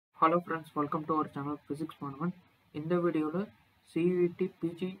Hello friends, welcome to our channel Physics Maanavan. இந்த வீடியோவில் CUET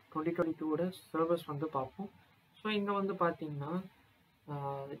PG 2022 ஓட syllabus வந்து பார்ப்போம். ஸோ இங்கே வந்து பார்த்தீங்கன்னா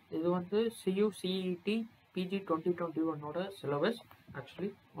இது வந்து CUET PG 2021 ஓட சிலபஸ் ஆக்சுவலி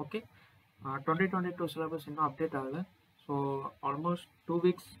ஓகே 2022 சிலபஸ் இன்னும் அப்டேட் ஆகலை. ஸோ ஆல்மோஸ்ட் 2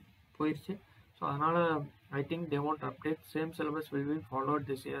 weeks போயிடுச்சு. ஸோ அதனால் I think they want update same syllabus will be followed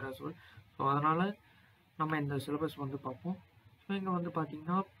this year as well. So அதனால் நம்ம இந்த சிலபஸ் வந்து பார்ப்போம். ஸோ இங்கே வந்து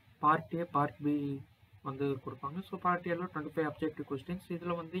பார்த்தீங்கன்னா பார்ட் ஏ பார்ட் பி வந்து கொடுப்பாங்க. ஸோ பார்ட் ஏல 25 அப்ஜெக்டிவ் கொஸ்டின்ஸ்.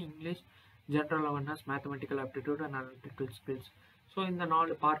 இதில் வந்து English, general awareness, mathematical aptitude and analytical skills. So இந்த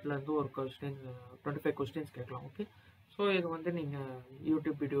 4 பார்ட்லேருந்து ஒரு கொஸ்டின் 25 கொஸ்டின்ஸ் கேட்கலாம். ஓகே, ஸோ இது வந்து நீங்கள்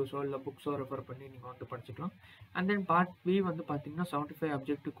யூடியூப் வீடியோஸோ இல்லை புக்ஸோ ரெஃபர் பண்ணி நீங்கள் வந்து படிச்சுக்கலாம். அண்ட் தென் பார்ட் பி வந்து பார்த்தீங்கன்னா 75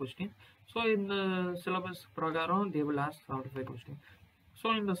 அப்ஜெக்டிவ் கொஸ்டின். ஸோ இந்த சிலபஸ் பிரகாரம் they will ask 75 question. So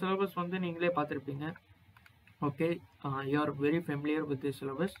இந்த சிலபஸ் வந்து நீங்களே பார்த்துருப்பீங்க. Okay, you are very familiar with the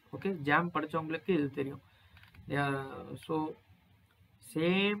syllabus. Okay, jam படித்தவங்களுக்கு இது தெரியும். So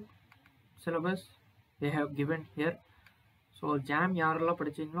same syllabus they have given here. So jam யாரெல்லாம்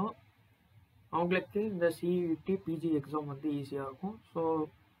படித்தீங்களோ அவங்களுக்கு இந்த CUET PG எக்ஸாம் வந்து ஈஸியாக இருக்கும். So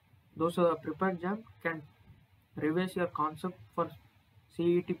those are prepared jam can revise your concept for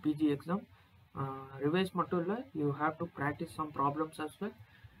CUET PG exam. Revise மட்டும் இல்லை, you have to practice some problems as well.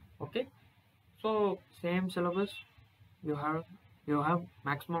 Okay, so same syllabus, you have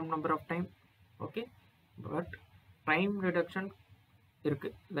maximum number of time. Okay, but time reduction இருக்கு.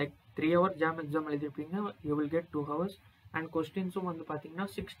 Like 3 hour jam exam எழுதிருப்பீங்க, you will get 2 hours. and questions வந்து பார்த்தீங்கன்னா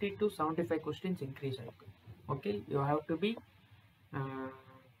 60 to 75 questions increase ஆயிருக்கு. Okay, you have to be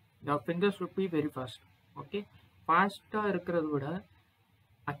your fingers should be very fast. Okay, ஃபாஸ்ட்டாக இருக்கிறத விட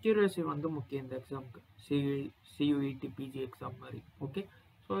accuracy வந்து முக்கியம் இந்த எக்ஸாமுக்கு, CUET PG எக்ஸாம் மாதிரி. ஓகே,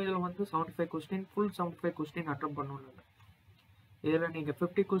 ஸோ இதில் வந்து 75 கொஸ்டின், ஃபுல் 75 கொஸ்டின் அட்டன் பண்ணணும் இல்லை. இதில் நீங்கள்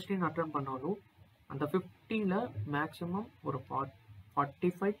 50 கொஸ்டின் அட்டன் பண்ணாலும் அந்த 50ல் மேக்ஸிமம் ஒரு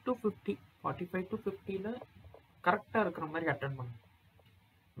 45 to 50ல் கரெக்டாக இருக்கிற மாதிரி அட்டன் பண்ணணும்.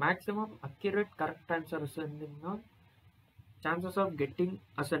 மேக்ஸிமம் அக்யூரேட் கரெக்ட் ஆன்சர்ஸ் இருந்தீங்கன்னா chances of getting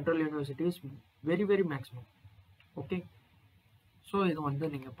a central university is very very maximum. Okay, so இது வந்து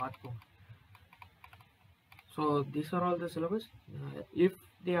நீங்கள் பார்த்துக்கோங்க. So these are all the syllabus. If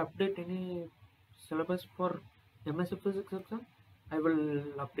they update any syllabus for MSc Physics exam, I will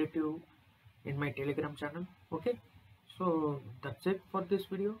update you in my Telegram channel. Okay, so that's it for this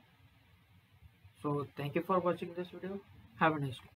video. So thank you for watching this video. Have a nice day.